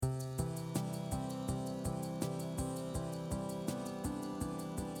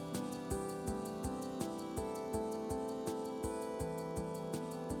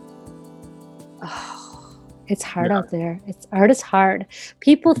It's hard Yeah. out there. Art is hard.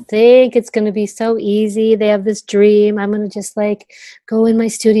 People think it's going to be so easy. They have this dream. I'm going to just like go in my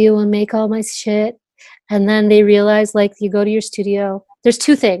studio and make all my shit. And then they realize like you go to your studio. There's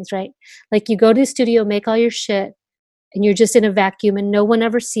two things, right? Like you go to the studio, make all your shit, and you're just in a vacuum and no one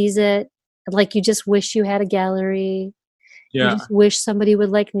ever sees it. Like you just wish you had a gallery. You Yeah. just wish somebody would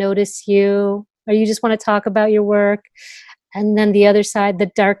like notice you, or you just want to talk about your work. And then the other side,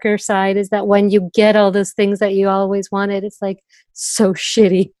 the darker side, is that when you get all those things that you always wanted, it's like so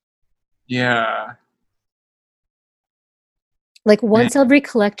shitty. Yeah. Like Man, once every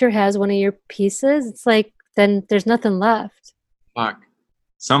collector has one of your pieces, it's like then there's nothing left. fuck.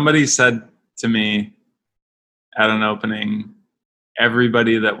 Somebody said to me at an opening,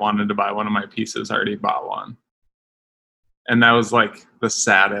 everybody that wanted to buy one of my pieces already bought one. And that was like the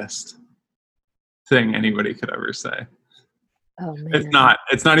saddest thing anybody could ever say. Oh man.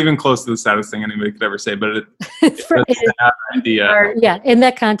 It's not even close to the saddest thing anybody could ever say, but It's for, it's a sad idea. or, yeah, in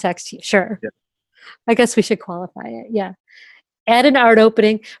that context, sure. Yeah. I guess we should qualify it. Yeah. At an art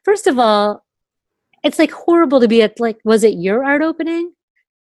opening, first of all, it's like horrible to be at like, was it your art opening?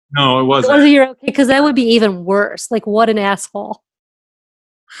 No, it wasn't. Was it your okay? Because that would be even worse. Like, what an asshole.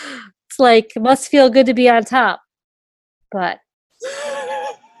 It's like, it must feel good to be on top, but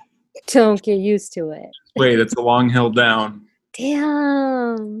don't get used to it. Wait, it's a long hill down.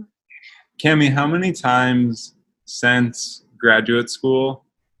 Damn. Cami, how many times since graduate school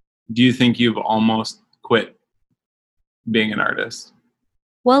do you think you've almost quit being an artist?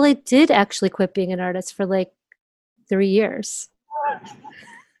 Well, I did actually quit being an artist for like 3 years.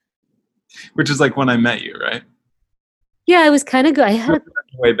 Which is like when I met you, right? Yeah, I was kind of good. I had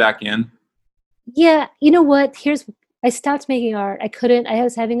Way back in. Yeah, you know what? I stopped making art. I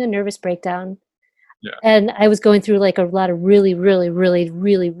was having a nervous breakdown. Yeah. And I was going through like a lot of really, really, really,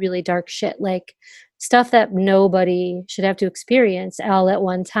 really, really dark shit, like stuff that nobody should have to experience all at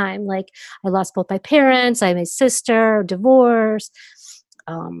one time. Like I lost both my parents, I had my sister, divorce,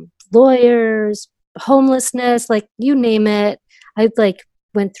 lawyers, homelessness, like you name it. I like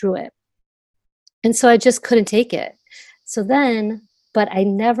went through it. And so I just couldn't take it. So then, but I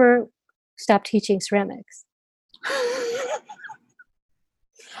never stopped teaching ceramics.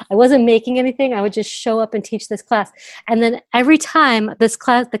 I wasn't making anything. I would just show up and teach this class. And then every time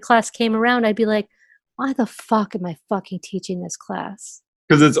the class came around, I'd be like, why the fuck am I fucking teaching this class?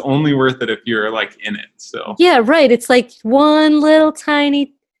 Because it's only worth it if you're like in it. So yeah, right. It's like one little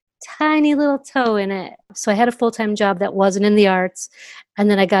tiny little toe in it. So I had a full-time job that wasn't in the arts. And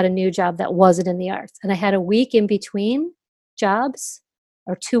then I got a new job that wasn't in the arts. And I had a week in between jobs,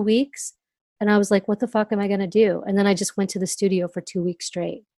 or 2 weeks. And I was like, what the fuck am I going to do? And then I just went to the studio for 2 weeks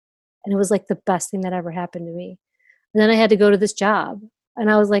straight. And it was like the best thing that ever happened to me. And then I had to go to this job.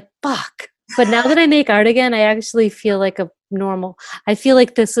 And I was like, fuck. But now that I make art again, I actually feel like I feel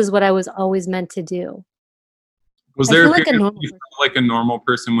like this is what I was always meant to do. Was there a period you felt like a normal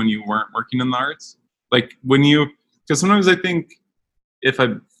person when you weren't working in the arts? Like when you, because sometimes I think if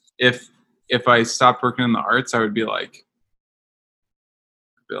I stopped working in the arts, I would be like,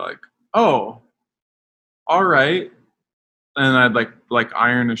 oh, all right. And I'd like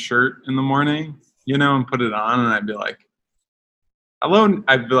iron a shirt in the morning, and put it on, and I'd be like, hello.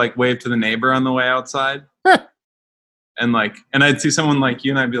 I'd be like wave to the neighbor on the way outside. and I'd see someone like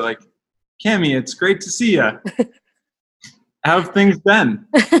you, and I'd be like, Cami, it's great to see you. How have things been?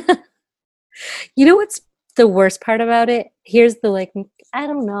 You know what's the worst part about it? Here's the I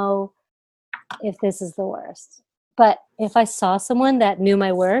don't know if this is the worst, but if I saw someone that knew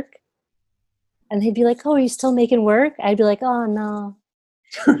my work and they'd be like, oh, are you still making work? I'd be like, oh, no.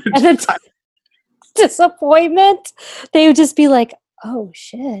 And then disappointment, they would just be like, oh,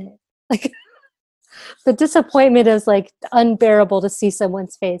 shit. Like the disappointment is like unbearable to see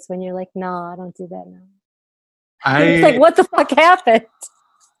someone's face when you're like, no, I don't do that now. It's like, what the fuck happened?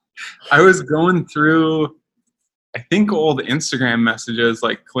 I was going through, I think, old Instagram messages,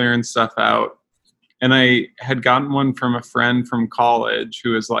 like clearing stuff out. And I had gotten one from a friend from college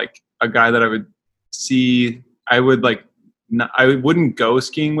who was like a guy that I would see. I wouldn't go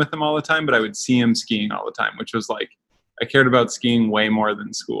skiing with him all the time, but I would see him skiing all the time, which was like, I cared about skiing way more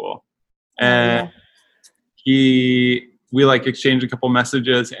than school. And we like exchanged a couple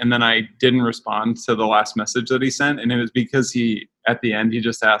messages, and then I didn't respond to the last message that he sent. And it was because at the end, he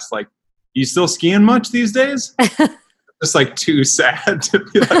just asked like, you still skiing much these days? Just like too sad to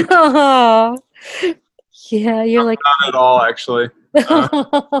be like, oh. Yeah, you're like, not at all, actually.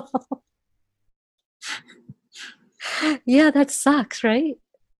 Yeah, that sucks, right?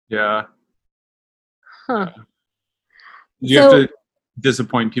 Yeah. Huh. Do you have to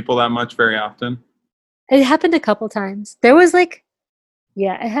disappoint people that much very often? It happened a couple times. There was like,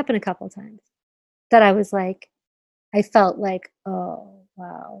 yeah, it happened a couple times that I was like, I felt like, oh,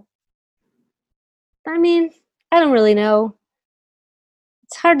 wow. I mean, I don't really know.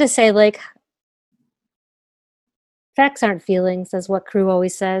 It's hard to say, like, facts aren't feelings, as what Crew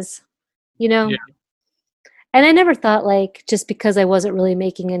always says, you know? Yeah. And I never thought, like, just because I wasn't really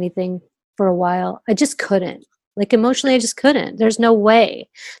making anything for a while, I just couldn't. Like, emotionally, I just couldn't. There's no way.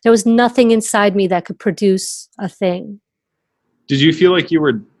 There was nothing inside me that could produce a thing. Did you feel like you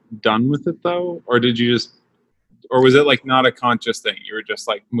were done with it though? Or did you just, or was it like not a conscious thing? You were just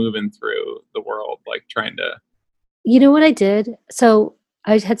like moving through the world, like trying to. You know what I did? So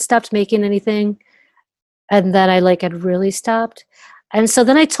I had stopped making anything, and then I like had really stopped. And so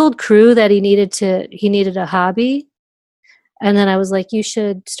then I told Crew that he needed a hobby. And then I was like, you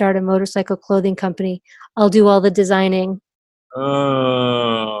should start a motorcycle clothing company. I'll do all the designing.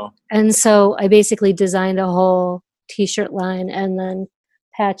 Oh, And so I basically designed a whole t-shirt line and then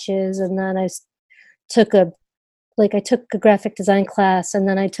patches. And then took I took a graphic design class, and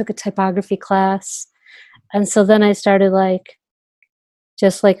then I took a typography class. And so then I started like,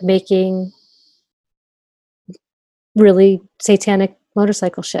 just like making really satanic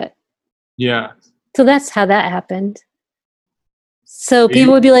motorcycle shit. yeah. So that's how that happened. So Are you-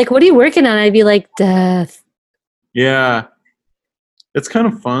 people would be like, what are you working on? I'd be like, death. yeah. It's kind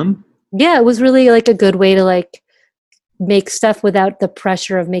of fun. Yeah, it was really like a good way to like make stuff without the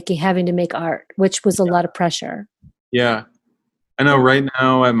pressure of having to make art, which was a lot of pressure. Yeah. I know right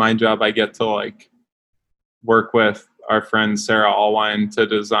now at my job, I get to like work with our friend Sarah Allwine to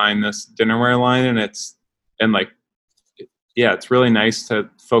design this dinnerware line. And like, yeah, it's really nice to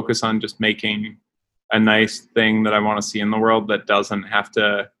focus on just making a nice thing that I want to see in the world that doesn't have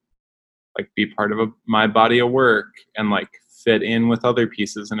to like be part of my body of work and like fit in with other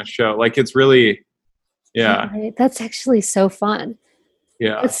pieces in a show. Like it's really, yeah, Right? That's actually so fun.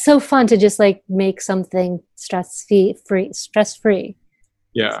 yeah, It's so fun to just like make something stress free.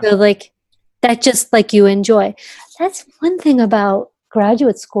 yeah, So like that just like you enjoy. That's one thing about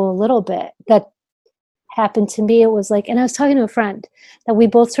graduate school a little bit that happened to me. It was like, and I was talking to a friend that we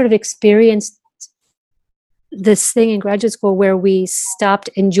both sort of experienced this thing in graduate school where we stopped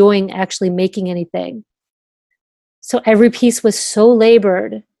enjoying actually making anything. So every piece was so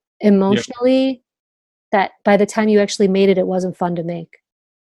labored emotionally that by the time you actually made it, it wasn't fun to make.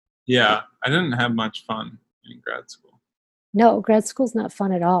 yeah. I didn't have much fun in grad school. No, grad school's not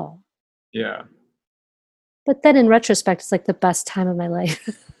fun at all. Yeah. But then in retrospect, it's like the best time of my life.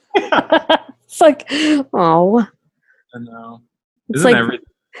 It's like, oh, I know. it's Isn't like everything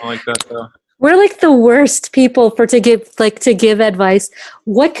like that though? we're like the worst people to give advice.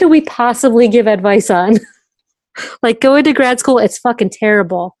 What could we possibly give advice on? Like going to grad school, it's fucking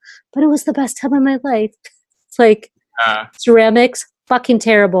terrible, but it was the best time of my life. It's like ceramics, fucking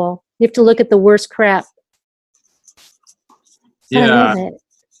terrible. You have to look at the worst crap. But I Yeah. love it.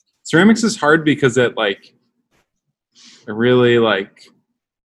 Ceramics is hard because it really like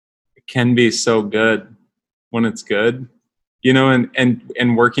it can be so good when it's good. You know,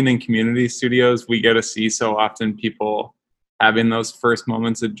 and working in community studios, we get to see so often people having those first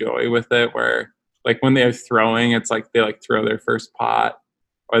moments of joy with it where like when they're throwing, it's like they like throw their first pot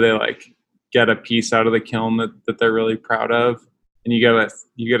or they like get a piece out of the kiln that they're really proud of. And you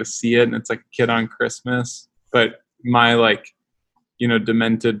gotta see it and it's like a kid on Christmas. But my like, you know,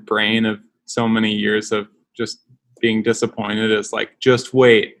 demented brain of so many years of just being disappointed is like, just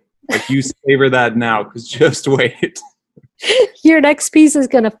wait. Like you savor that now because just wait. Your next piece is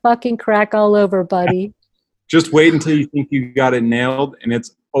gonna fucking crack all over, buddy. Just wait until you think you got it nailed and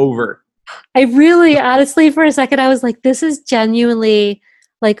it's over. I really, honestly, for a second, I was like, this is genuinely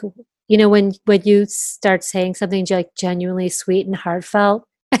like, you know, when you start saying something like genuinely sweet and heartfelt.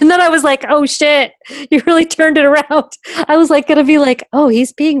 And then I was like, oh shit, you really turned it around. I was like gonna be like, oh,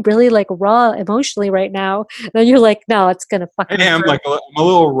 he's being really like raw emotionally right now. And then you're like, no, it's gonna fucking I am hurt. like I'm a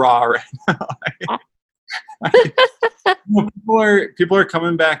little raw right now. People are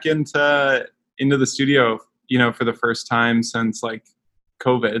coming back into the studio, you know, for the first time since like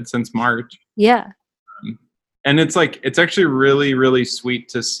COVID, since March. Yeah. And it's like it's actually really, really sweet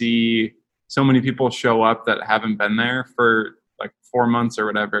to see so many people show up that haven't been there for like 4 months or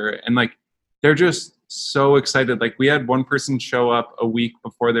whatever. And like they're just so excited. Like we had one person show up a week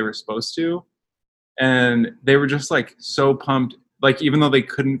before they were supposed to, and they were just like so pumped. Like even though they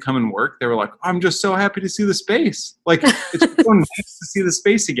couldn't come and work, they were like, I'm just so happy to see the space. Like it's so nice to see the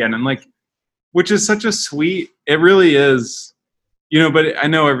space again. And like, which is such a sweet, it really is, you know, but I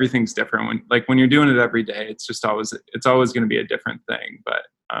know everything's different when you're doing it every day, it's always going to be a different thing. But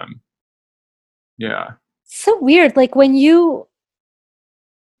yeah. so weird. Like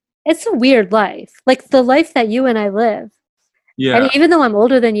it's a weird life. Like the life that you and I live. And Yeah. even though I'm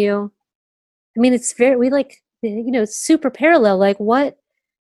older than you, I mean, we like, it's super parallel. Like what,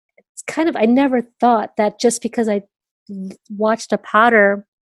 it's kind of, I never thought that just because I watched a Potter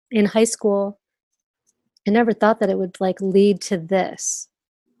in high school, I never thought that it would like lead to this.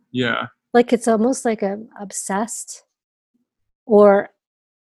 Yeah. Like it's almost like I'm obsessed or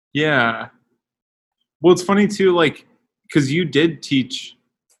Yeah. Well, it's funny too, like, because you did teach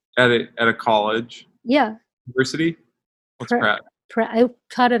at a college, yeah. university. What's Pra- Pratt? I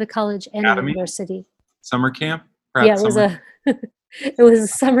taught at a college and a Academy? university. Summer camp? Yeah, Pratt it was summer. it was a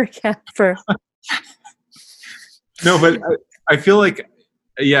summer camp for No, but I feel like,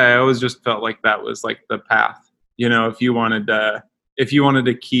 yeah, I always just felt like that was like the path. If you wanted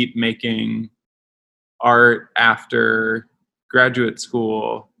to keep making art after graduate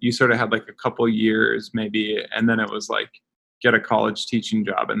school, you sort of had like a couple years maybe, and then it was like get a college teaching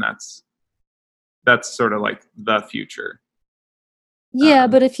job, and that's sort of like the future. yeah,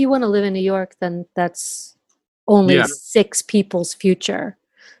 but if you want to live in New York, then that's only Yeah. 6 people's future.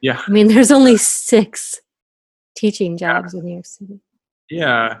 Yeah. I mean, there's only 6 teaching jobs in New York City.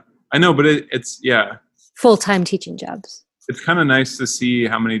 Yeah. I know, but it's yeah. Full-time teaching jobs. It's kind of nice to see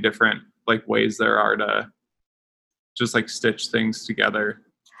how many different like ways there are to just like stitch things together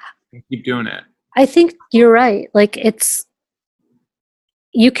and keep doing it. I think you're right. Like it's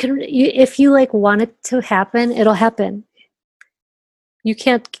if you like want it to happen, it'll happen. You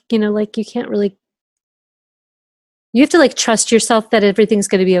can't, like you can't really, you have to like trust yourself that everything's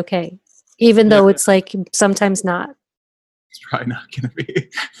going to be okay, even though it's like sometimes not. It's probably not going to be.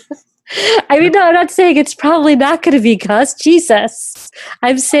 I mean, no, I'm not saying it's probably not going to be, Gus. Jesus.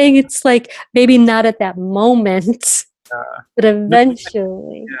 I'm saying it's like maybe not at that moment, but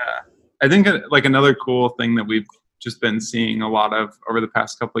eventually. Yeah. I think like another cool thing that we've just been seeing a lot of over the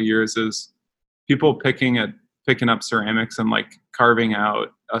past couple of years is people picking up ceramics and like carving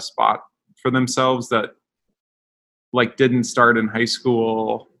out a spot for themselves that like didn't start in high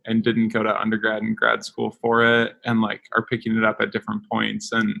school and didn't go to undergrad and grad school for it, and like are picking it up at different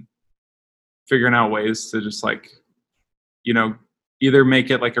points and figuring out ways to just like, either make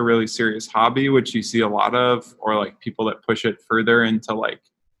it like a really serious hobby, which you see a lot of, or like people that push it further into like,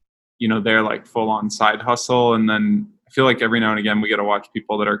 their like full on side hustle. And then I feel like every now and again we get to watch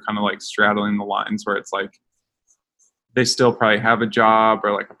people that are kind of like straddling the lines where it's like they still probably have a job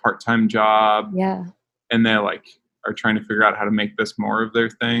or like a part-time job. Yeah. And they like are trying to figure out how to make this more of their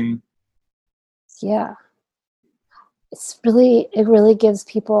thing. Yeah. It really gives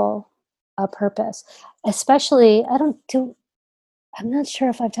people a purpose, especially, I'm not sure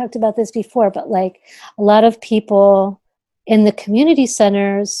if I've talked about this before, but like a lot of people in the community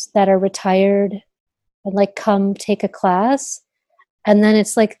centers that are retired and like come take a class, and then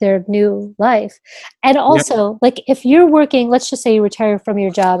it's like their new life. And also like if you're working, let's just say you retire from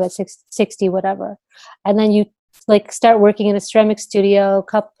your job at 60, whatever, and then you like start working in a ceramic studio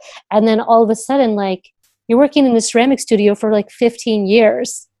and then all of a sudden like you're working in the ceramic studio for like 15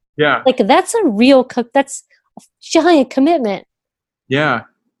 years. Yeah. Like that's that's a giant commitment. Yeah.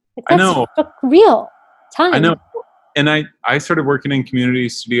 Like, I know. Real time. I know. And I started working in community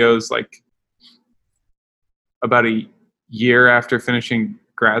studios like about a year after finishing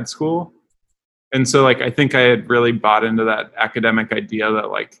grad school. And so like I think I had really bought into that academic idea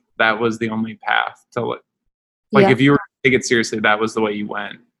that like that was the only path to like if you were to take it seriously, that was the way you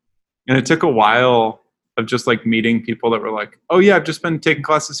went. And it took a while of just like meeting people that were like, oh yeah, I've just been taking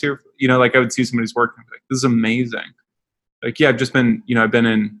classes here. Like I would see somebody's work and be like, this is amazing. Like, yeah, I've just been, I've been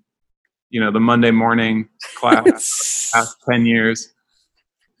in, the Monday morning class past 10 years.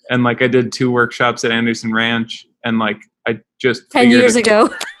 And like I did 2 workshops at Anderson Ranch, and like I just 10 years ago.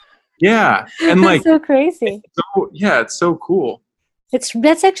 Yeah. And like so crazy. It's so cool.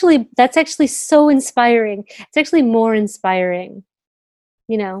 That's actually so inspiring. It's actually more inspiring,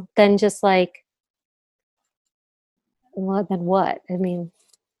 than just like, well, then what? I mean,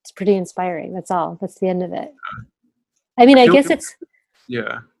 it's pretty inspiring. That's all. That's the end of it. I mean, I guess it's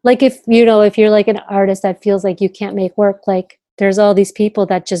like if you're like an artist that feels like you can't make work, like there's all these people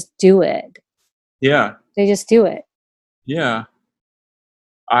that just do it. Yeah. They just do it. Yeah.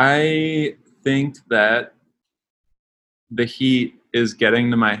 I think that the heat is getting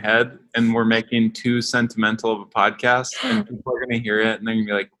to my head and we're making too sentimental of a podcast, and people are going to hear it and they're going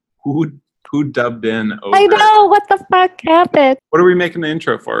to be like, who dubbed in over? I know, what the fuck happened? What are we making the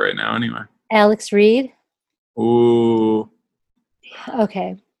intro for right now anyway? Alex Reed. Ooh.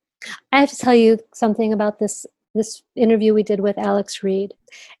 Okay. I have to tell you something about this interview we did with Alex Reed.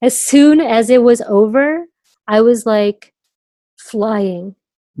 As soon as it was over, I was like flying.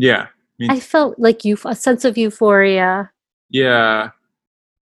 Yeah. I felt like a sense of euphoria. Yeah.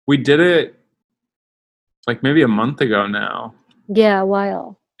 We did it like maybe a month ago now. Yeah, a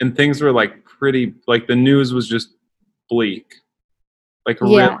while. And things were like pretty, like the news was just bleak. Like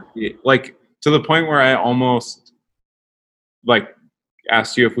Yeah. really, like to the point where I almost like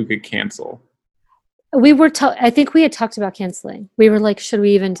asked you if we could cancel. We were, I think we had talked about canceling. We were like, should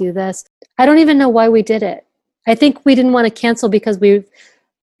we even do this? I don't even know why we did it. I think we didn't want to cancel because we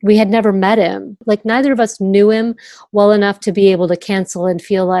had never met him. Like neither of us knew him well enough to be able to cancel and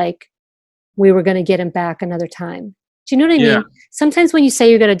feel like we were going to get him back another time. Do you know what I mean? Sometimes when you say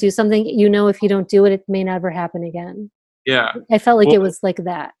you're going to do something, you know, if you don't do it, it may never happen again. Yeah. I felt like it was like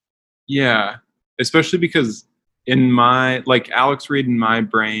that. Yeah. Especially because in my, like Alex Reid in my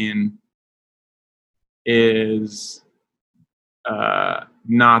brain is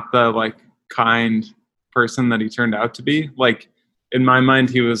not the like kind person that he turned out to be. Like in my mind,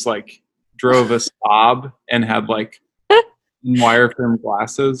 he was like drove a Saab and had like wireframe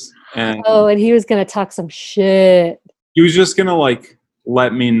glasses, and and he was gonna talk some shit. He was just gonna like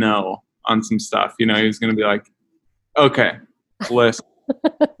let me know on some stuff. You know, he was gonna be like, "Okay, listen."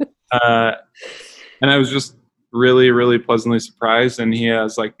 And I was just really, really pleasantly surprised. And he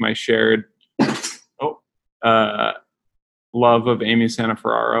has like my shared love of Amy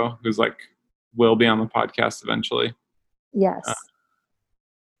Santaferraro, who's like will be on the podcast eventually. Yes.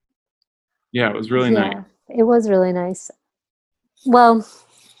 Yeah, it was really nice. It was really nice. Well,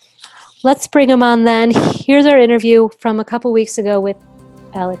 let's bring him on then. Here's our interview from a couple weeks ago with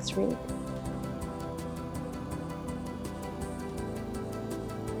Alex Reid.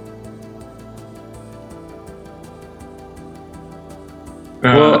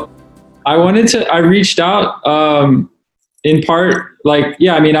 Well, I reached out in part, like,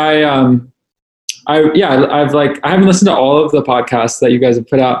 yeah, I mean, I haven't listened to all of the podcasts that you guys have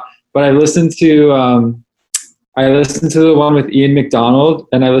put out, but I listened to the one with Ian McDonald,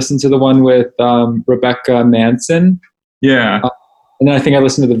 and I listened to the one with Rebecca Manson. Yeah. And then I think I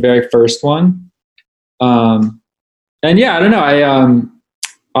listened to the very first one. And yeah, I don't know.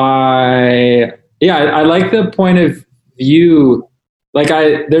 I like the point of view. Like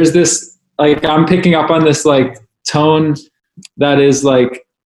there's this, like, I'm picking up on this like tone that is like,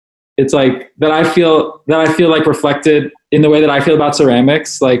 it's like that I feel like reflected in the way that I feel about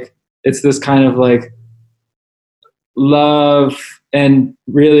ceramics. Like it's this kind of like love and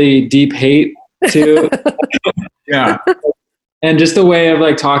really deep hate too. Yeah. And just a way of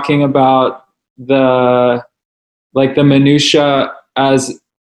like talking about the minutia as,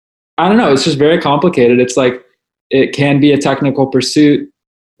 I don't know, it's just very complicated. It's like, it can be a technical pursuit,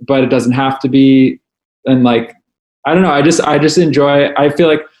 but it doesn't have to be. And like, I don't know, I just enjoy, I feel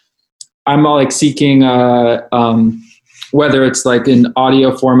like I'm all like seeking, whether it's like in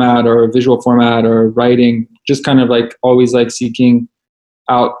audio format or visual format or writing, just kind of like always like seeking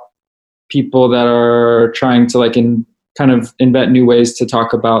out people that are trying to like kind of invent new ways to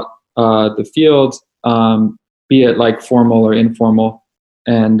talk about the field, be it like formal or informal.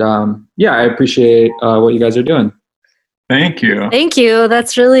 And yeah, I appreciate what you guys are doing. Thank you. Thank you.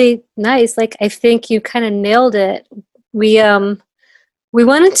 That's really nice. Like, I think you kind of nailed it. We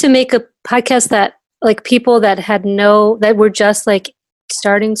wanted to make a podcast that like people that were just like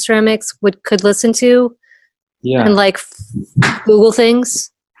starting ceramics could listen to, and like Google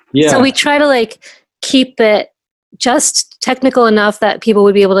things. Yeah. So we try to like keep it just technical enough that people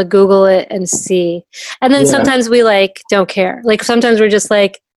would be able to Google it and see. And then sometimes we like don't care. Like sometimes we're just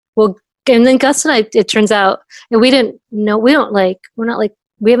like, well, and then Gus and I, it turns out, and we haven't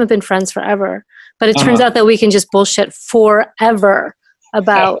been friends forever, but it turns out that we can just bullshit forever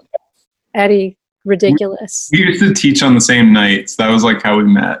about Eddie Ridiculous. We used to teach on the same nights. That was like how we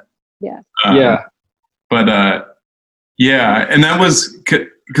met. Yeah. But yeah. And that was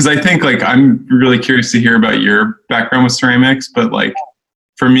because I think like, I'm really curious to hear about your background with ceramics, but like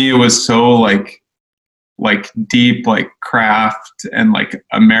for me, it was so like deep, like craft and like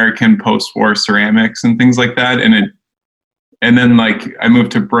American post-war ceramics and things like that. And then like I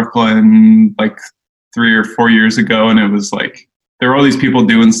moved to Brooklyn like 3 or 4 years ago, and it was like there were all these people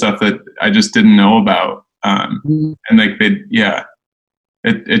doing stuff that I just didn't know about. And like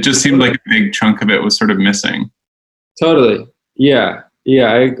it just seemed like a big chunk of it was sort of missing. Totally. Yeah,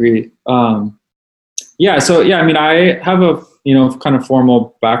 I agree. So yeah, I mean, I have a kind of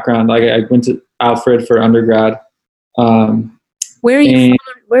formal background. Like I went to Alfred for undergrad. Where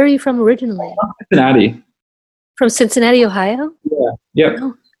are you from originally? Cincinnati. From Cincinnati, Ohio? Yeah. Yep.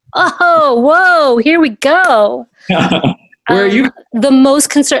 Oh, whoa! Here we go. Where are you? The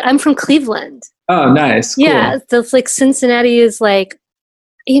most concerned. I'm from Cleveland. Oh, nice. Cool. Yeah, so it's like Cincinnati is like,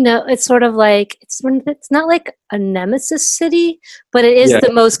 it's sort of like it's not like a nemesis city, but it is Yeah.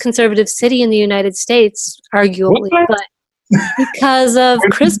 the most conservative city in the United States, arguably. What? But because of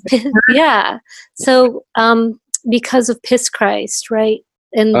yeah. So because of Piss Christ, right?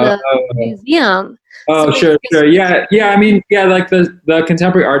 In the museum. Oh, So sure. Yeah. I mean, yeah, like the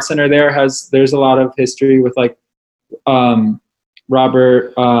Contemporary Art Center there's a lot of history with like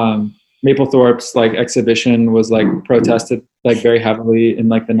Robert Mapplethorpe's like exhibition was like protested like very heavily in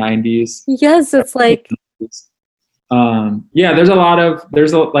like the 90s. Yes, it's like yeah, it's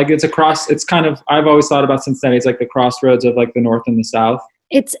kind of, I've always thought about Cincinnati, it's like the crossroads of like the North and the South.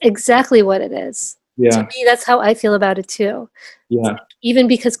 it's exactly what it is. Yeah. To me, that's how I feel about it too. Yeah. Even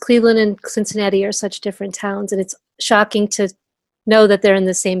because Cleveland and Cincinnati are such different towns, and it's shocking to know that they're in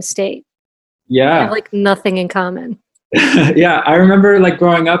the same state. They Yeah. have like nothing in common. Yeah. I remember like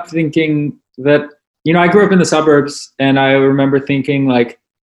growing up thinking that, I grew up in the suburbs, and I remember thinking like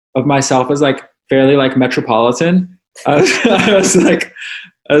of myself as like fairly like metropolitan. I was like,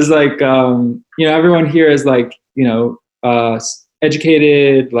 everyone here is like,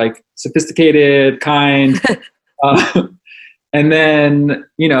 educated, like sophisticated, kind. And then,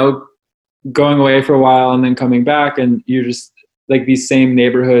 going away for a while and then coming back, and you're just like these same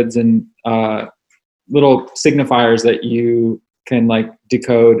neighborhoods and little signifiers that you can like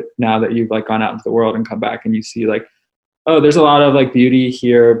decode now that you've like gone out into the world and come back, and you see like, oh, there's a lot of like beauty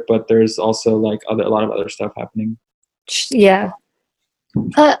here, but there's also like a lot of other stuff happening. Yeah.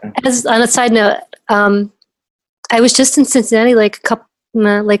 As on a side note, I was just in Cincinnati like 4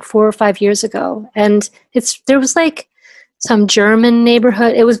 or 5 years ago, and there was like some German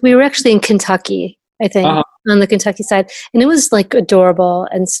neighborhood. We were actually in Kentucky, I think, on the Kentucky side, and it was like adorable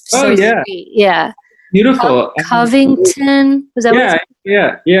and so sweet. Yeah. Beautiful. Covington, was that?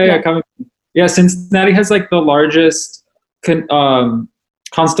 Yeah. Covington. Yeah, Cincinnati has like the largest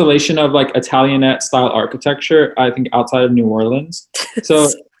constellation of like Italianate style architecture, I think, outside of New Orleans. So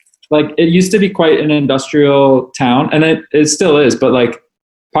like it used to be quite an industrial town, and it still is, but like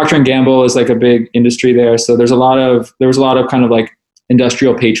Procter & Gamble is like a big industry there. So there was a lot of kind of like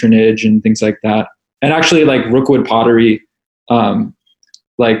industrial patronage and things like that. And actually like Rookwood pottery,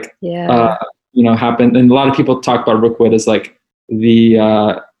 happened. And a lot of people talk about Rookwood as like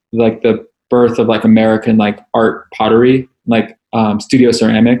the birth of like American like art pottery, like studio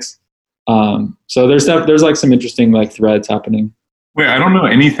ceramics. So there's like some interesting like threads happening. Wait, I don't know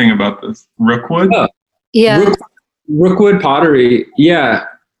anything about this. Rookwood? Oh. Yeah. Rookwood pottery. Yeah.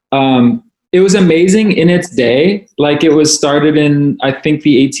 It was amazing in its day. Like it was started in, I think,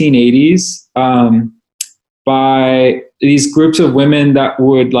 the 1880s by these groups of women that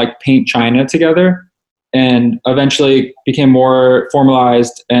would like paint china together, and eventually became more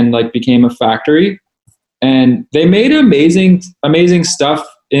formalized and like became a factory. And they made amazing stuff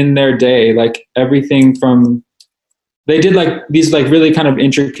in their day. Like everything from, they did like these like really kind of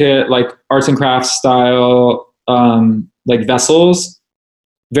intricate like arts and crafts style like vessels,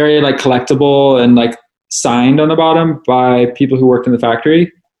 very like collectible and like signed on the bottom by people who worked in the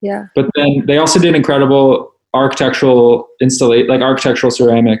factory. Yeah. But then they also did incredible architectural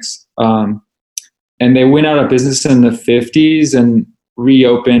ceramics. And they went out of business in the 50s and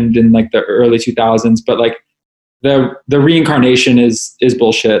reopened in like the early 2000s. But like the reincarnation is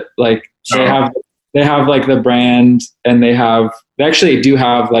bullshit. Like they have like the brand, and they actually do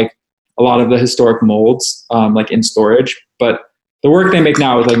have like a lot of the historic molds like in storage, but the work they make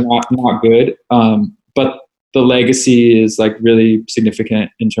now is like not good. But the legacy is like really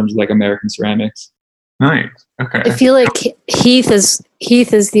significant in terms of like American ceramics. Nice. Okay. I feel like Heath is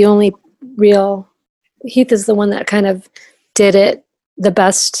the only real. Heath is the one that kind of did it the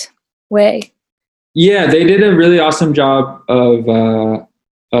best way. Yeah, they did a really awesome job of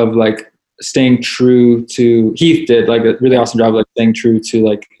like staying true to. Heath did like a really awesome job of like staying true to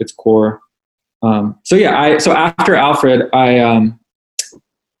like its core. So after Alfred, I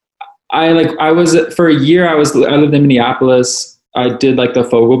was for a year. I lived in Minneapolis. I did like the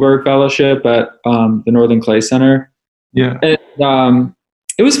Fogelberg Fellowship at the Northern Clay Center. Yeah, and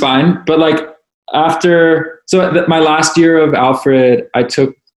it was fine. But like my last year of Alfred, I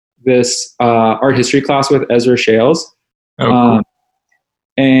took this art history class with Ezra Shales, cool.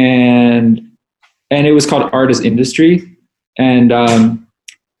 and it was called Art as Industry, and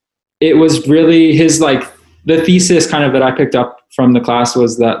it was really his like the thesis kind of that I picked up from the class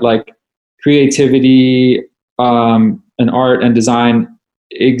was that like creativity and art and design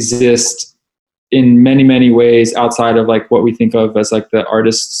exist in many, many ways outside of like what we think of as like the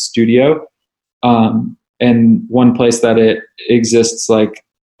artist's studio. And one place that it exists like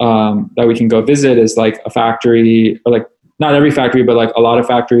that we can go visit is like a factory, or like not every factory, but like a lot of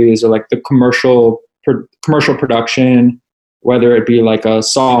factories, or like the commercial production, whether it be like a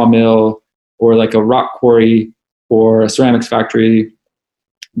sawmill or like a rock quarry or a ceramics factory,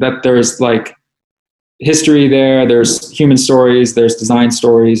 that there's like history there, there's human stories, there's design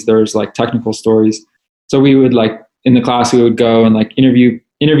stories, there's like technical stories. So we would like, in the class, we would go and like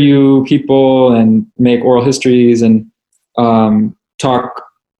interview people and make oral histories and talk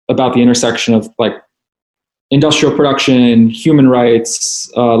about the intersection of like industrial production, human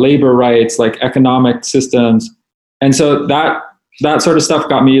rights, labor rights, like economic systems. And so that sort of stuff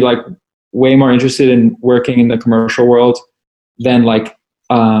got me like way more interested in working in the commercial world than like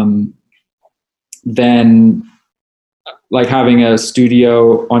having a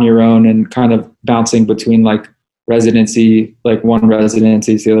studio on your own and kind of bouncing between like residency, like one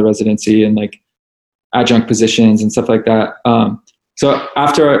residency to the other residency, and like adjunct positions and stuff like that. So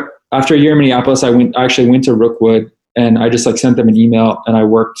after a year in Minneapolis, I actually went to Rookwood, and I just like sent them an email, and I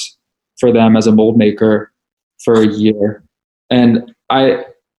worked for them as a mold maker for a year. And I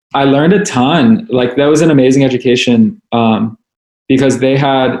learned a ton. Like that was an amazing education, because they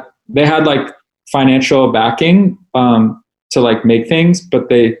had like financial backing to like make things, but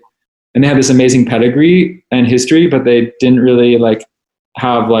they had this amazing pedigree and history, but they didn't really like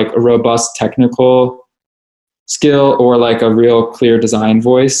have like a robust technical skill or like a real clear design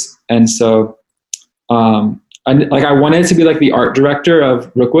voice. And so I wanted to be like the art director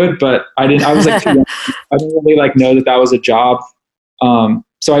of Rookwood, but I was like too young. I didn't really like know that was a job.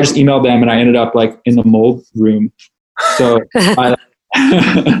 So I just emailed them, and I ended up like in the mold room. So Wait,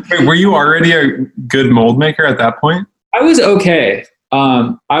 were you already a good mold maker at that point? I was okay.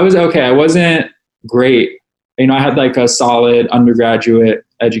 I wasn't great. You know, I had like a solid undergraduate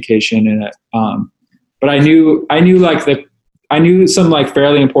education in it. But I knew some like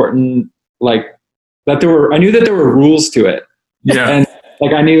fairly important, like I knew that there were rules to it. Yeah. And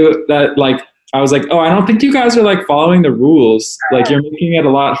like, I knew that like, I was like, oh, I don't think you guys are like following the rules. Like you're making it a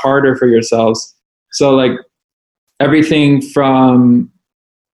lot harder for yourselves. So like everything from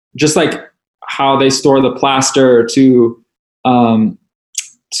just like how they store the plaster to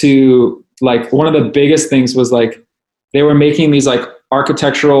like one of the biggest things was like they were making these like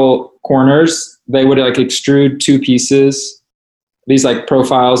architectural corners. They would like extrude two pieces, these like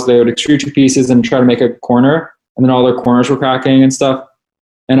profiles. They would extrude two pieces and try to make a corner, and then all their corners were cracking and stuff.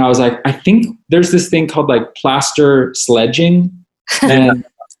 And I was like, I think there's this thing called like plaster sledging, and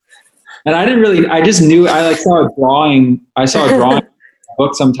I didn't really. I just knew. I like saw a drawing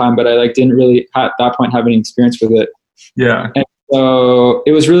book sometime, but I like didn't really at that point have any experience with it. Yeah. And so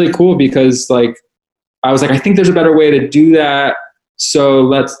it was really cool because like I was like, I think there's a better way to do that. So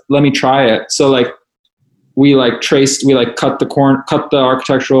let me try it. So like we cut the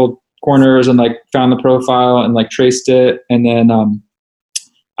architectural corners and like found the profile and like traced it. And then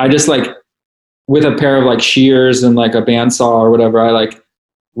I just like with a pair of like shears and like a bandsaw or whatever, I like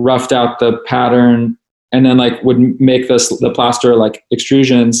roughed out the pattern and then like would make the plaster like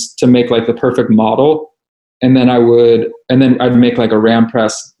extrusions to make like the perfect model. And then I'd make like a ram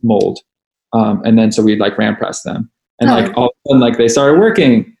press mold. And then so we'd like ram press them. And like all of a sudden like they started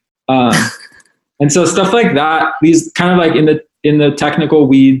working. And so stuff like that, these kind of like in the technical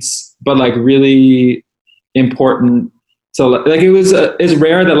weeds, but like really important. So like it's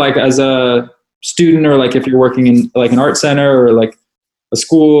rare that like as a student or like if you're working in like an art center or like a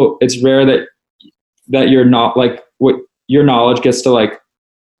school, it's rare that you're not like what your knowledge gets to like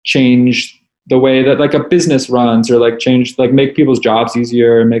change the way that like a business runs or like change, like make people's jobs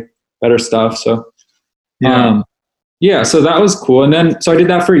easier and make better stuff. So, so that was cool. And then, so I did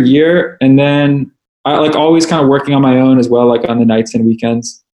that for a year, and then I like always kind of working on my own as well, like on the nights and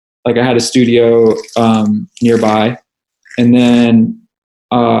weekends. Like I had a studio nearby, and then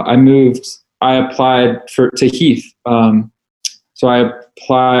I applied to Heath. So I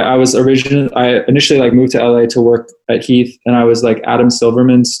initially like moved to LA to work at Heath, and I was like Adam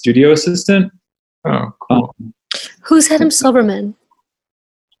Silverman's studio assistant. Oh, cool. Who's Adam Silverman?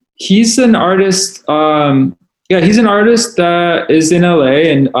 He's an artist. He's an artist that is in LA,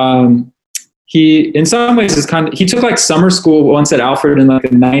 and he, in some ways, he took like summer school once at Alfred in like the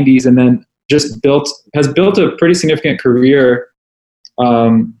 90s, and then has built a pretty significant career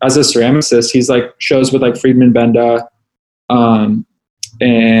as a ceramicist. He's like shows with like Friedman Benda. And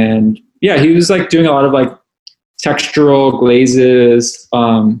yeah, he was like doing a lot of like textural glazes,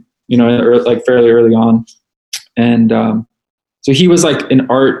 like fairly early on. And so he was like an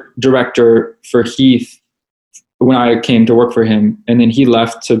art director for Heath when I came to work for him. And then he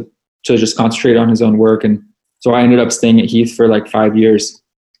left to just concentrate on his own work. And so I ended up staying at Heath for like 5 years.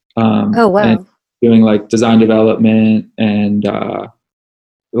 Oh, wow. And doing like design development and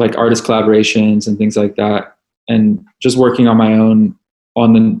like artist collaborations and things like that, and just working on my own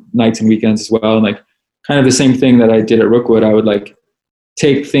on the nights and weekends as well. And like kind of the same thing that I did at Rookwood, I would like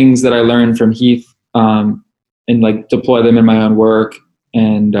take things that I learned from Heath and like deploy them in my own work.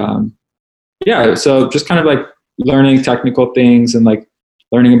 And so just kind of like learning technical things and like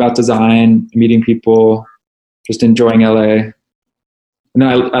learning about design, meeting people, just enjoying LA. And then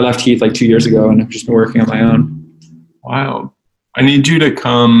I left Heath like 2 years ago, and I've just been working on my own. Wow. I need you to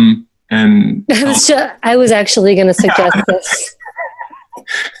come and... I was actually going to suggest this.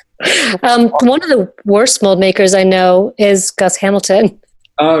 One of the worst mold makers I know is Gus Hamilton.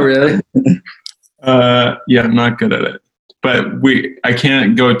 Oh, really? Yeah, I'm not good at it. But I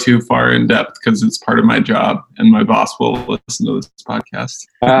can't go too far in depth because it's part of my job, and my boss will listen to this podcast.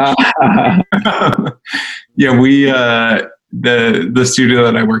 Yeah, the studio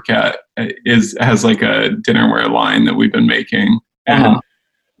that I work at has like a dinnerware line that we've been making, and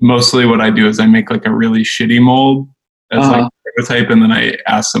mostly what I do is I make like a really shitty mold as like a prototype, and then I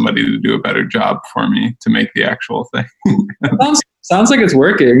ask somebody to do a better job for me to make the actual thing. Sounds like it's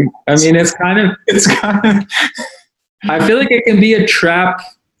working. I mean, it's kind of. I feel like it can be a trap.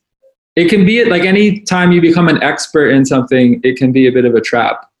 It can be like any time you become an expert in something, it can be a bit of a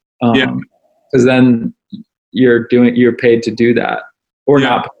trap. Because then you're paid to do that or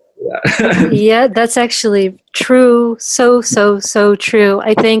not paid to do that. Yeah, that's actually true. So true.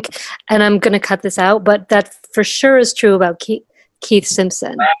 I think, and I'm going to cut this out, but that for sure is true about Keith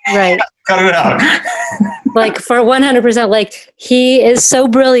Simpson. Right. Cut it out. Like for 100%, like he is so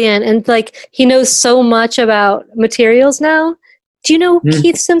brilliant and like he knows so much about materials now. Do you know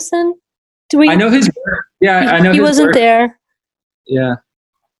Keith Simpson? I know his work. Yeah, I know he his wasn't work. there. Yeah.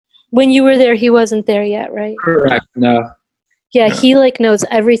 When you were there, he wasn't there yet, right? Correct. No. Yeah, he like knows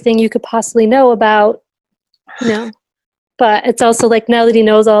everything you could possibly know about, but it's also like now that he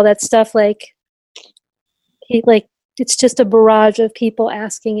knows all that stuff, like he like, it's just a barrage of people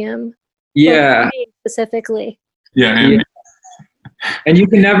asking him. Yeah. Specifically. Yeah. And you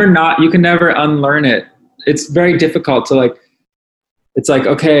can never unlearn it. It's very difficult to like, it's like,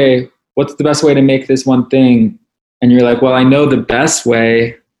 okay, what's the best way to make this one thing? And you're like, well, I know the best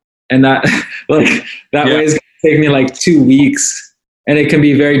way. And that way is going to take me like 2 weeks. And it can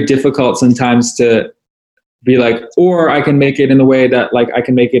be very difficult sometimes to be like, or I can make it in the way that like I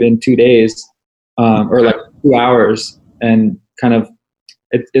can make it in 2 days or like 2 hours, and kind of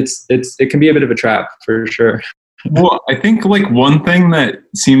it can be a bit of a trap for sure. Well, I think like one thing that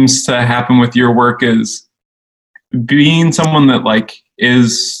seems to happen with your work is being someone that like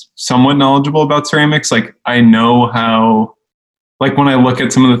is somewhat knowledgeable about ceramics. Like I know how, like when I look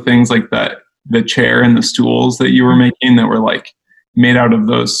at some of the things like that, the chair and the stools that you were making that were like made out of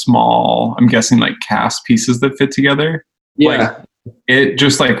those small, I'm guessing like cast pieces that fit together. Yeah. Like, it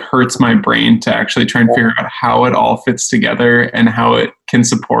just like hurts my brain to actually try and figure out how it all fits together and how it can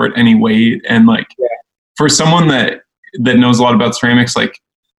support any weight. And like for someone that knows a lot about ceramics, like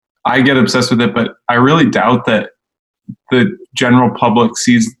I get obsessed with it, but I really doubt that the general public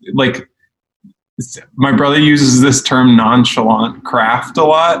sees, like my brother uses this term nonchalant craft a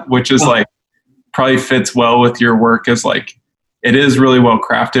lot, which is like probably fits well with your work as like, it is really well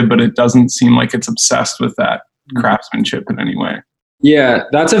crafted, but it doesn't seem like it's obsessed with that craftsmanship in any way. Yeah,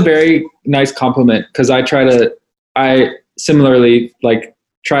 that's a very nice compliment, because I similarly like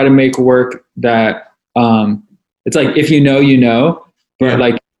try to make work that it's like if you know, but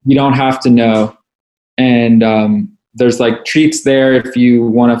like you don't have to know. And there's like treats there if you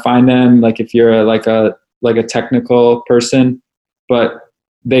want to find them, like if you're like a technical person, but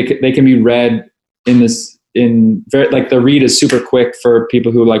they can be read in very, like the read is super quick for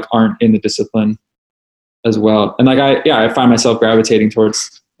people who like aren't in the discipline as well. And like I find myself gravitating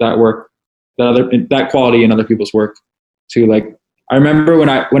towards that work, that quality in other people's work too. Like I remember when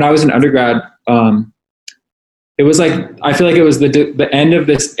I was in undergrad, it was like I feel like it was the end of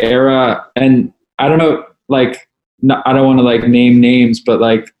this era, and I don't know, like I don't want to like name names, but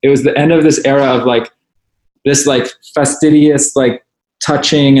like it was the end of this era of like this like fastidious like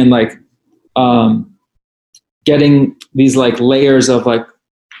touching and like getting these like layers of like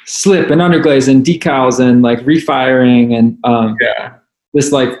slip and underglaze and decals and like refiring and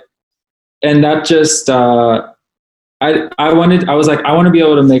this like, and that just I was like I want to be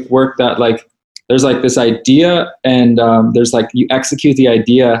able to make work that like there's like this idea and there's like you execute the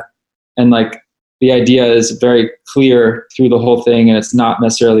idea and like the idea is very clear through the whole thing, and it's not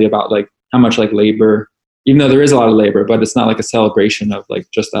necessarily about like how much like labor, even though there is a lot of labor, but it's not like a celebration of like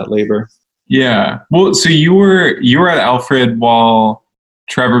just that labor. Yeah. Well, so you were at Alfred while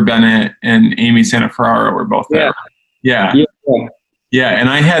Trevor Bennett and Amy Santaferraro were both there. Yeah. And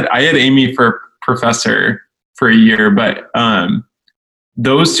I had Amy for professor for a year, but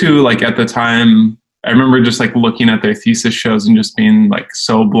those two, like at the time, I remember just like looking at their thesis shows and just being like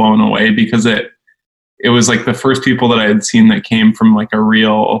so blown away, because it was like the first people that I had seen that came from like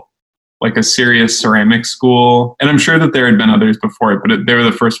a serious ceramic school. And I'm sure that there had been others before it, but they were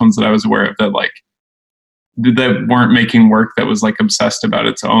the first ones that I was aware of that like that weren't making work that was like obsessed about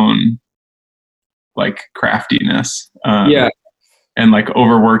its own like craftiness. And like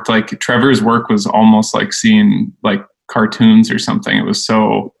overworked. Like Trevor's work was almost like seeing like cartoons or something. It was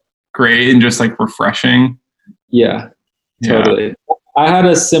so great and just like refreshing. Yeah, totally. I had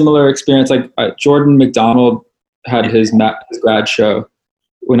a similar experience. Like Jordan McDonald had his grad show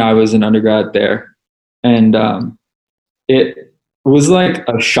when I was an undergrad there, and it was like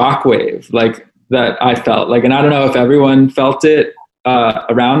a shockwave, like that I felt like, and I don't know if everyone felt it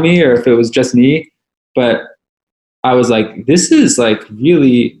around me or if it was just me, but I was like, this is like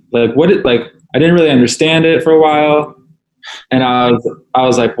really like I didn't really understand it for a while, and I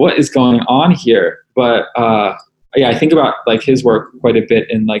was like, what is going on here? But I think about like his work quite a bit,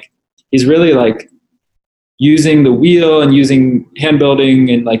 and like he's really like using the wheel and using hand building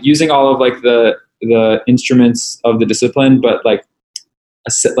and like using all of like the instruments of the discipline, but like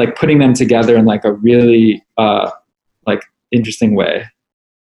putting them together in like a really like interesting way.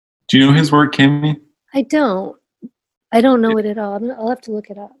 Do you know his work, Kimmy? I don't know it at all. I'll have to look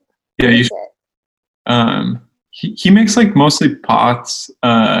it up. Yeah, you should. He makes like mostly pots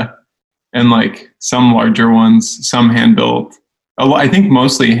and like some larger ones, some hand built. I think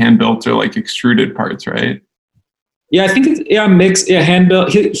mostly hand built or like extruded parts, right? Yeah, I think it's mixed. Yeah, hand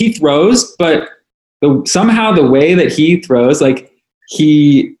built. He throws, but somehow the way that he throws, like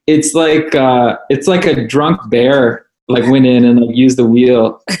it's like a drunk bear like went in and like used the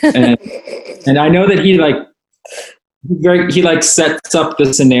wheel, and I know that he like sets up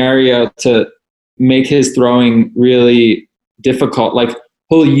the scenario to make his throwing really difficult. Like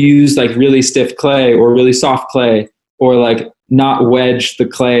he'll use like really stiff clay or really soft clay, or like not wedge the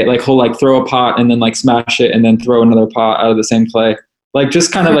clay. Like he'll like throw a pot and then like smash it and then throw another pot out of the same clay. Like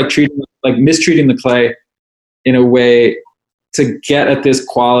just kind of like mistreating the clay in a way to get at this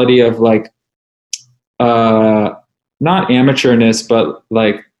quality of like not amateurness, but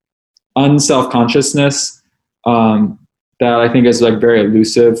like unself-consciousness that I think is like very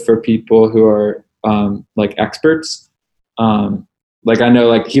elusive for people who are like experts. Like I know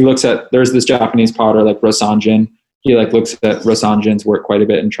like there's this Japanese potter like Rosanjin. He like looks at Rosanjin's work quite a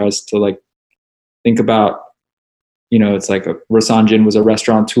bit and tries to like think about, it's like Rosanjin was a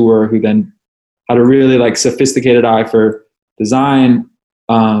restaurateur who then had a really like sophisticated eye for design.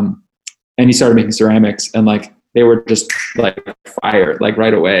 And he started making ceramics, and like they were just like fired like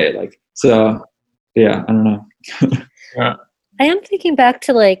right away. Like, so yeah, I don't know. Yeah. I am thinking back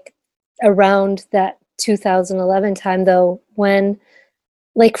to like around that 2011 time though, when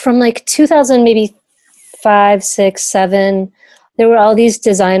like from like 2000, maybe 5, 6, 7, there were all these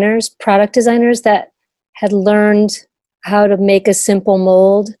designers, product designers that had learned how to make a simple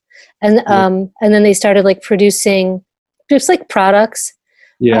mold. And then they started like producing just like products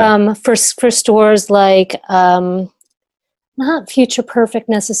for stores like, not Future Perfect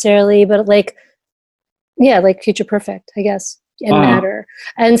necessarily, but like Future Perfect, I guess, and Matter.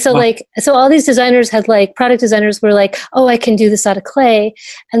 And so so all these designers had like, product designers were like, oh, I can do this out of clay.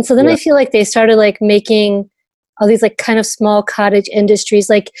 And so then I feel like they started like making all these like kind of small cottage industries.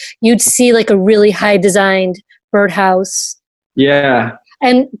 Like you'd see like a really high designed birdhouse. Yeah.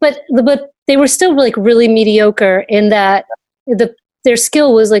 But they were still like really mediocre in that their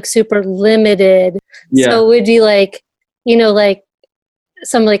skill was like super limited. Yeah. So it would be like, like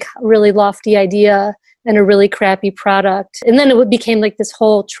some like really lofty idea and a really crappy product. And then it became like this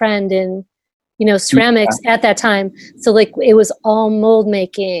whole trend in, ceramics at that time. So like it was all mold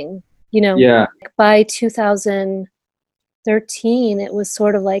making, by 2013, it was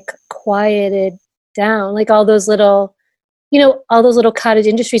sort of like quieted down, like all those little cottage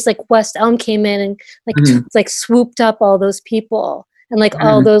industries, like West Elm came in and like, like swooped up all those people and like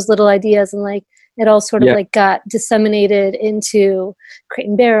all those little ideas, and like, it all sort of like got disseminated into Crate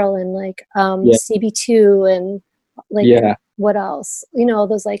and Barrel and like CB2 and like what else? All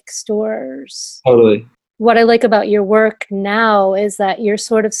those like stores. Totally. What I like about your work now is that you're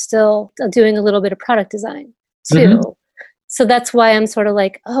sort of still doing a little bit of product design too. So that's why I'm sort of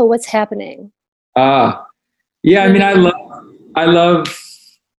like, oh, what's happening? Yeah, I mean, I love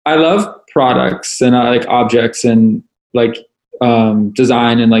products and I like objects and like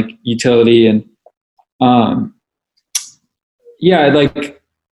design and like utility and like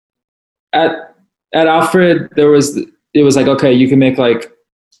at Alfred, it was like, okay, you can make like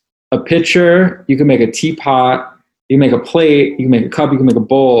a pitcher, you can make a teapot, you can make a plate, you can make a cup, you can make a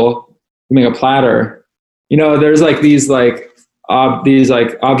bowl, you can make a platter. You know, there's like these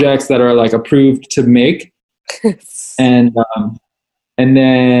objects that are like approved to make, and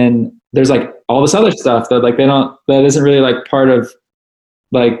then there's like all this other stuff that like that isn't really like part of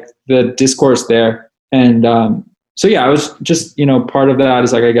like the discourse there. And so yeah, I was just, you know, part of that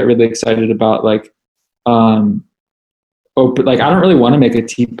is like I get really excited about like like I don't really want to make a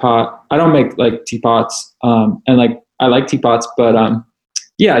teapot. I don't make like teapots, and like I like teapots, but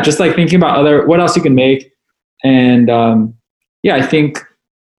yeah, just like thinking about what else you can make. And yeah, I think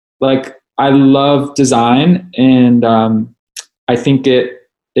like I love design, and I think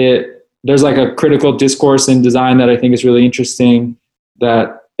there's like a critical discourse in design that I think is really interesting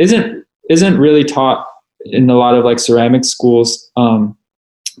that isn't really taught in a lot of like ceramic schools,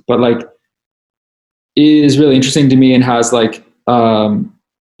 but like is really interesting to me and has like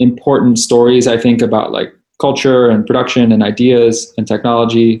important stories, I think, about like culture and production and ideas and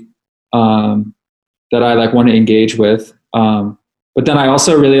technology that I like want to engage with. But then I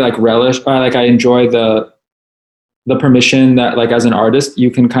also really like I enjoy the permission that like as an artist,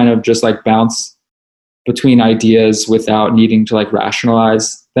 you can kind of just like bounce between ideas without needing to like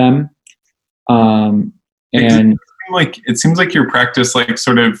rationalize them. And it seems like your practice like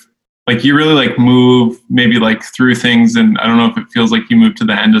sort of like you really like move maybe like through things, and I don't know if it feels like you move to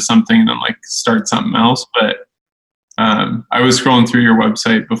the end of something and then like start something else, but I was scrolling through your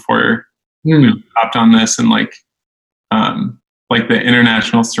website before we hopped on this, and like the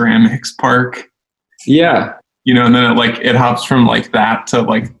International Ceramics Park, yeah, you know, and then it hops from like that to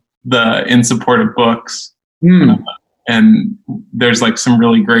like the In Support of Books, and there's like some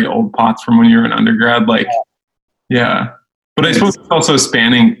really great old pots from when you were an undergrad, like yeah, but I suppose it's also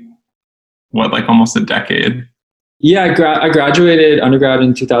spanning what, like almost a decade. Yeah, I graduated undergrad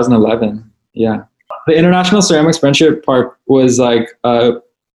in 2011. Yeah, the International Ceramics Friendship Park was like a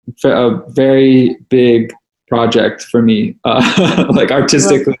very big project for me, like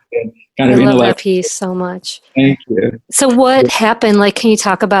artistically and kind of I love that piece so much. Thank you. So what happened? Like, can you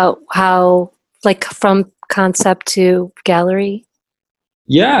talk about how, like, from concept to gallery?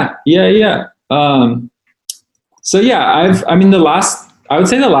 Yeah. So yeah, I would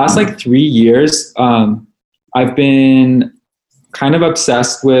say the last like 3 years, I've been kind of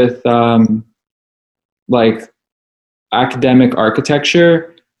obsessed with like academic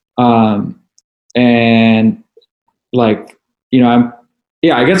architecture, and like, you know,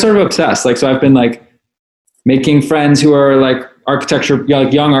 I get sort of obsessed. Like, so I've been like making friends who are like architecture,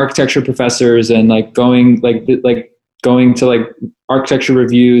 like young architecture professors, and like going to like architecture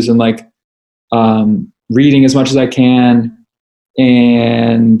reviews and like reading as much as I can.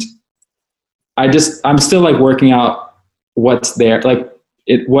 And I'm still like working out what's there, like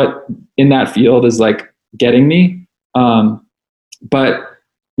what in that field is like getting me. But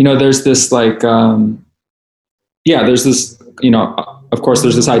you know, there's this like, there's this, you know, of course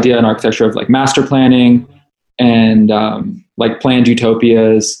there's this idea in architecture of like master planning and like planned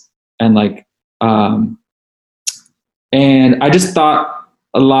utopias and like, and I just thought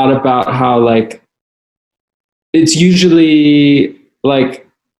a lot about how like, it's usually like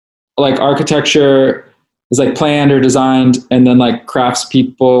architecture is like planned or designed, and then like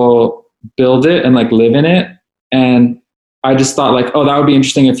craftspeople build it and like live in it. And I just thought like, oh, that would be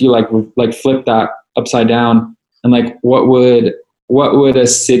interesting if you like flip that upside down, and like what would a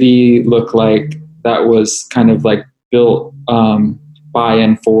city look like that was kind of like built by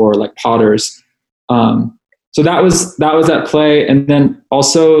and for like potters. So that was at play. And then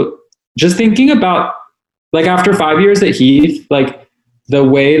also just thinking about like after 5 years at Heath, like the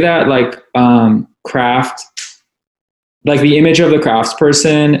way that like craft, like the image of the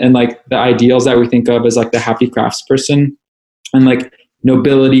craftsperson and like the ideals that we think of as like the happy craftsperson and like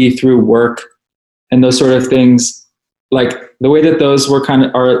nobility through work and those sort of things, like the way that those were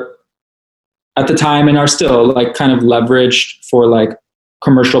are at the time and are still like kind of leveraged for like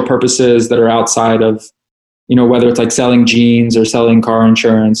commercial purposes that are outside of, you know, whether it's like selling jeans or selling car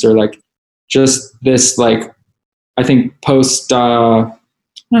insurance or like just this like, I think post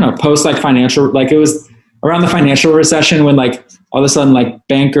like financial, like it was around the financial recession when like all of a sudden like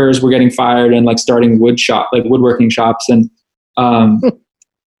bankers were getting fired and like starting woodworking shops and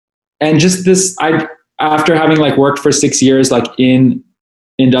and just this, after having like worked for 6 years like in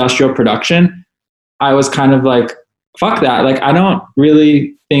industrial production, I was kind of like, fuck that. Like I don't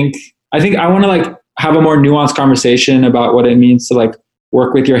really think, I think I want to like have a more nuanced conversation about what it means to like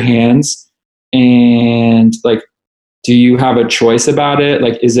work with your hands, and like, do you have a choice about it?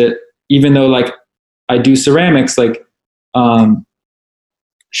 Like, is it, even though like I do ceramics, like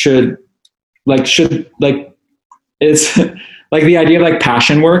should it's like the idea of like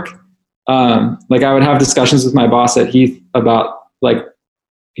passion work. Like I would have discussions with my boss at Heath about like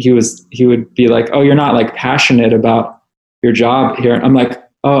he would be like, oh, you're not like passionate about your job here. And I'm like,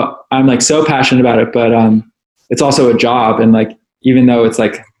 oh, I'm like so passionate about it, but it's also a job. And like, even though it's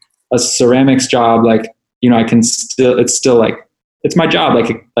like a ceramics job, like, you know, it's still like, it's my job.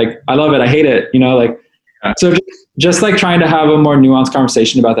 Like I love it. I hate it, you know, like, so just like trying to have a more nuanced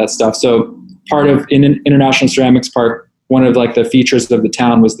conversation about that stuff. So part of International Ceramics Park, one of like the features of the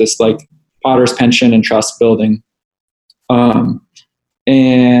town was this like Potter's Pension and Trust building.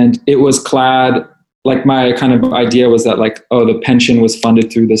 And it was clad, like my kind of idea was that like, oh, the pension was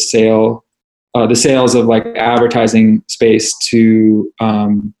funded through the sales of like advertising space to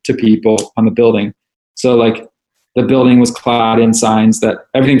people on the building. So like the building was clad in signs that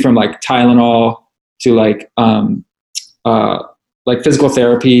everything from like Tylenol to like physical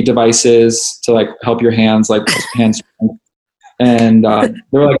therapy devices to like help your hands, like hand strength. And there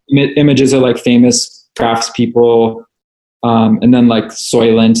were like images of like famous craftspeople, and then like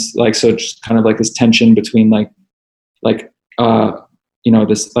Soylent, like, so just kind of like this tension between you know,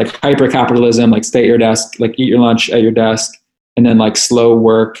 this like hyper capitalism, like stay at your desk, like eat your lunch at your desk, and then like slow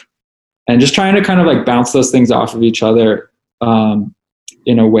work, and just trying to kind of like bounce those things off of each other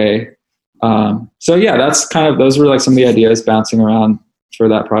in a way. So yeah, that's kind of, those were like some of the ideas bouncing around for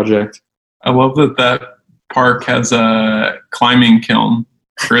that project. I love that park has a climbing kiln.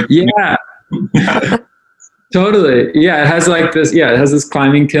 Yeah. Yeah. Totally. Yeah. It has like this, it has this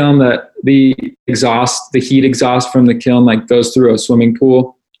climbing kiln that the heat exhaust from the kiln like goes through a swimming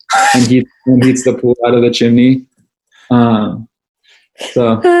pool and heats the pool out of the chimney.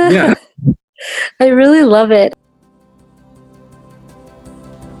 So yeah. I really love it.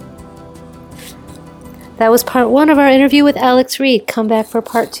 That was part 1 of our interview with Alex Reed. Come back for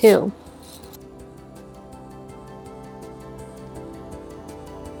part 2.